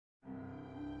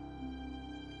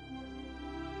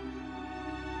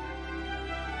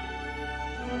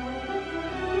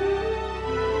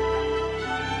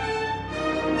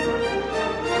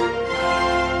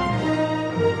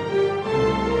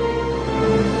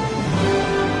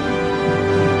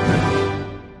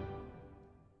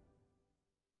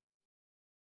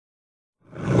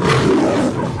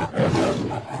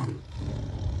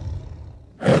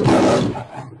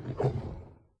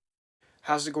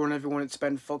How's it going, everyone? It's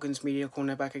Ben Falcons Media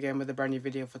calling back again with a brand new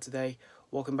video for today.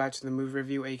 Welcome back to the movie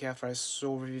review, aka for a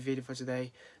soul review video for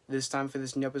today. This time for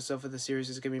this new episode for the series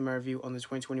is going to be my review on the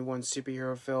 2021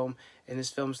 superhero film. And this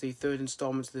film is the third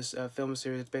installment to this film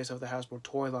series based off the Hasbro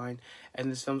toy line.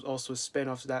 And this film is also a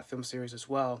spin-off to that film series as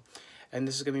well. And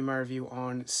this is going to be my review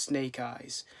on Snake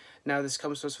Eyes. Now, this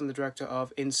comes to us from the director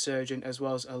of Insurgent as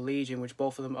well as Allegiant, which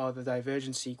both of them are the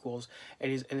Divergent sequels,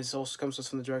 and this also comes to us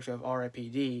from the director of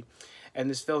R.I.P.D. And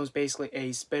this film is basically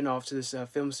a spin-off to this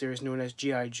film series known as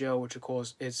G.I. Joe, which of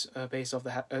course is based off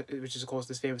which is of course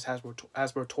this famous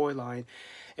Hasbro toy line,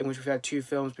 in which we've had two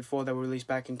films before that were released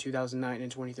back in 2009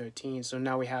 and 2013. So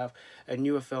now we have a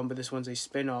newer film, but this one's a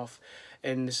spin-off,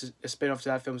 and this is a spin-off to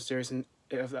that film series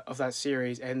of that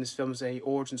series, and this film is a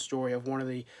origin story of one of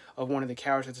the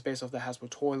characters that's based off the Hasbro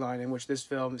toy line, in which this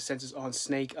film centers on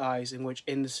Snake Eyes, in which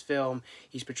in this film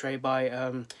he's portrayed by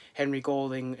Henry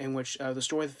Golding, in which the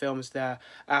story of the film is that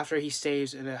after he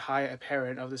saves a high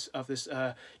apparent of this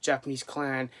Japanese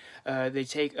clan, they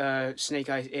take Snake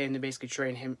Eyes in to basically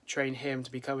train him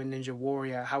to become a ninja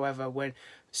warrior. However, when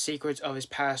secrets of his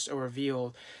past are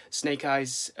revealed, Snake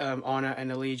Eyes' honor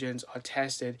and allegiance are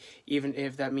tested, even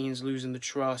if that means losing the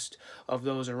trust of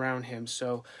those around him.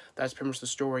 So that's pretty much the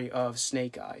story of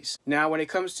Snake Eyes. Now, when it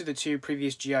comes to the two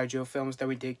previous G.I. Joe films that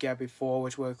we did get before,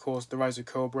 which were of course The Rise of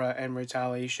Cobra and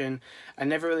Retaliation, I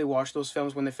never really watched those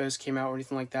films when they first came out or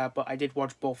anything like that, but I did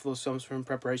watch both of those films in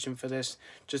preparation for this,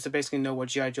 just to basically know what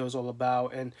G.I. Joe is all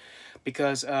about. And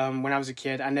because when I was a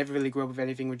kid, I never really grew up with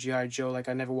anything with G.I. Joe. Like,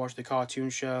 I never watched the cartoon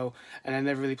show, and I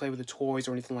never really played with the toys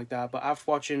or anything like that. But after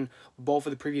watching both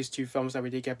of the previous two films that we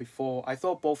did get before, I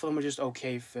thought both of them were just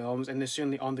okay films, and they're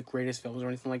certainly aren't the greatest films or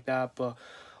anything like that. But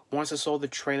once I saw the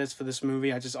trailers for this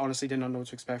movie, I just honestly did not know what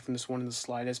to expect from this one in the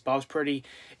slightest. But I was pretty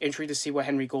intrigued to see what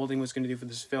Henry Golding was going to do for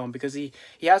this film, because he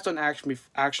has done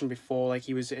action before. Like,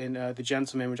 he was in The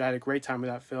Gentleman, which I had a great time with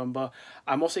that film. But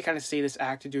I mostly kind of see this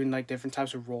actor doing like different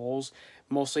types of roles,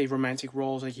 mostly romantic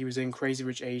roles. Like, he was in Crazy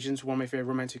Rich Asians, one of my favorite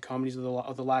romantic comedies of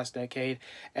the last decade,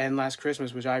 and Last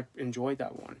Christmas, which I enjoyed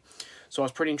that one. So I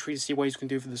was pretty intrigued to see what he's going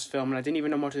to do for this film, and I didn't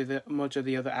even know much of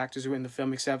the other actors who were in the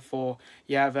film, except for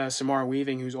you have Samara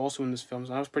Weaving, who's also in this film.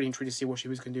 So I was pretty intrigued to see what she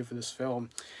was going to do for this film.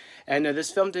 And this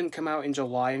film didn't come out in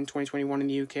July in 2021 in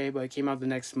the UK, but it came out the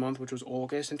next month, which was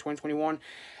August in 2021.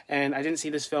 And I didn't see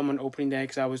this film on opening day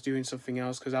because I was doing something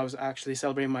else, because I was actually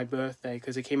celebrating my birthday,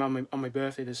 because it came out on my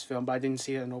birthday, this film, but I didn't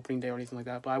see it on opening day or anything like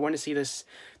that. But I went to see this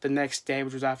the next day,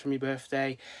 which was after my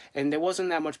birthday, and there wasn't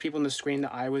that much people in the screen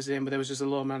that I was in, but there was just a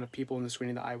little amount of people in the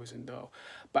screen that I was in, though.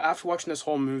 But after watching this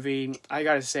whole movie, I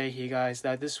gotta say here, guys,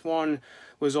 that this one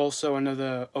was also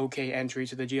another okay entry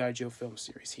to the G.I. Joe film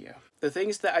series here. The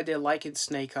things that I did like in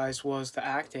Snake Eyes was the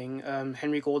acting.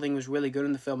 Henry Golding was really good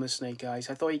in the film as Snake Eyes.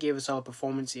 I thought he gave a solid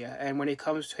performance here. And when it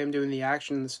comes to him doing the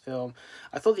action in this film,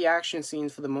 I thought the action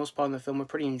scenes for the most part in the film were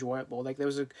pretty enjoyable. Like, there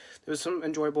was some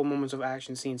enjoyable moments of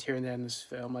action scenes here and there in this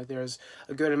film. Like, there's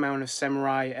a good amount of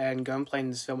samurai and gunplay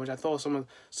in this film, which I thought some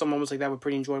moments like that were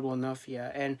pretty enjoyable enough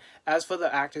here. And as for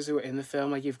the actors who were in the film,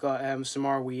 like, you've got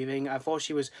Samara Weaving. I thought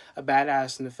she was a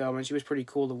badass in the film, and she was pretty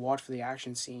cool to watch for the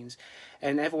action scenes.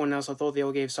 And everyone else, I thought they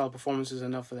all gave solid performances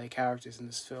enough for their characters in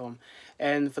this film.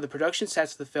 And for the production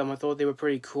sets of the film, I thought they were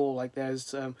pretty cool. Like,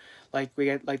 there's like, we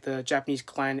get like the Japanese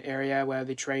clan area where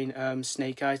they train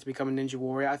Snake Eyes to become a ninja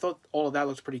warrior. I thought all of that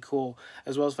looks pretty cool,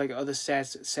 as well as like other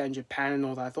sets set in Japan and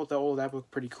all that. I thought that all of that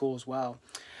looked pretty cool as well.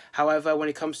 However, when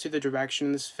it comes to the direction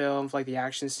in this film, like the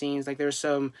action scenes, like there are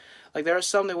some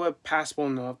that were passable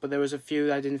enough, but there was a few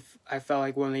that I felt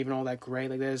like weren't even all that great.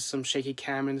 Like, there's some shaky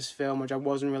camera in this film, which I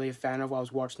wasn't really a fan of while I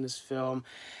was watching this film,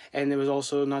 and there was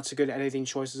also not so good editing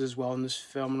choices as well in this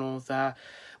film and all of that,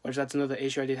 which that's another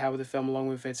issue I did have with the film, along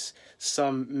with its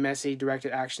some messy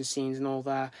directed action scenes and all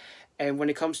that. And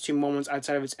when it comes to moments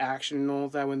outside of its action and all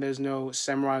that, when there's no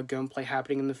samurai gunplay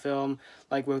happening in the film,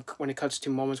 like when it cuts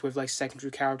to moments with like secondary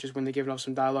characters, when they're giving off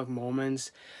some dialogue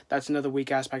moments, that's another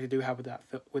weak aspect I do have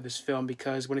with this film,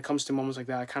 because when it comes to moments like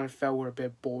that, I kind of felt were a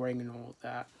bit boring and all of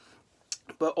that.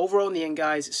 But overall, in the end,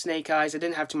 guys, Snake Eyes, I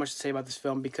didn't have too much to say about this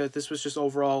film, because this was just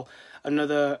overall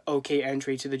another okay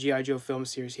entry to the G.I. Joe film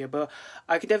series here. But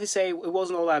I could definitely say it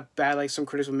wasn't all that bad, like some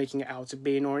critics were making it out to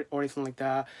be, or anything like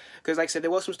that. Because, like I said,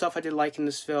 there was some stuff I did like in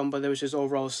this film, but there was just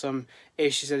overall some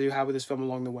issues I do have with this film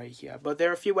along the way here. But there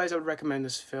are a few ways I would recommend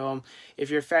this film. If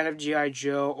you're a fan of G.I.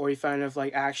 Joe, or you're a fan of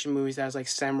like action movies that has like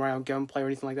samurai or gunplay or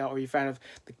anything like that, or you're a fan of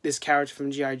this character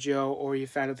from G.I. Joe, or you're a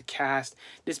fan of the cast,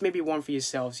 this may be one for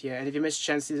yourselves here. And if you missed a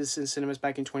chance to see this in cinemas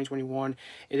back in 2021,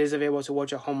 it is available to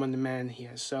watch at home on demand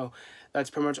here. So that's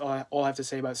pretty much all I have to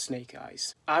say about Snake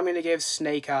Eyes. I'm going to give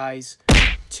Snake Eyes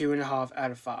 2.5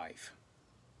 out of 5.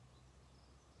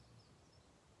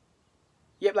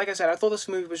 Yep, like I said, I thought this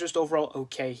movie was just overall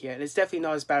okay here. And it's definitely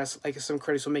not as bad as like some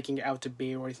critics were making it out to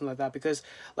be or anything like that. Because,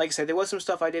 like I said, there was some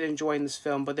stuff I did enjoy in this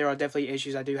film, but there are definitely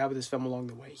issues I do have with this film along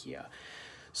the way here.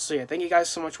 So yeah, thank you guys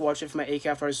so much for watching for my AK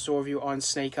Fighters Soul review on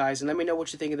Snake Eyes. And let me know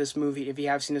what you think of this movie if you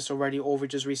have seen this already or if you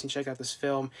just recently checked out this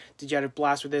film. Did you have a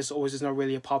blast with this or is this not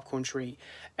really a popcorn treat?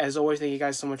 As always, thank you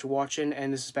guys so much for watching.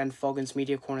 And this has been Fogan's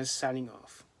Media Corner signing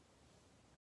off.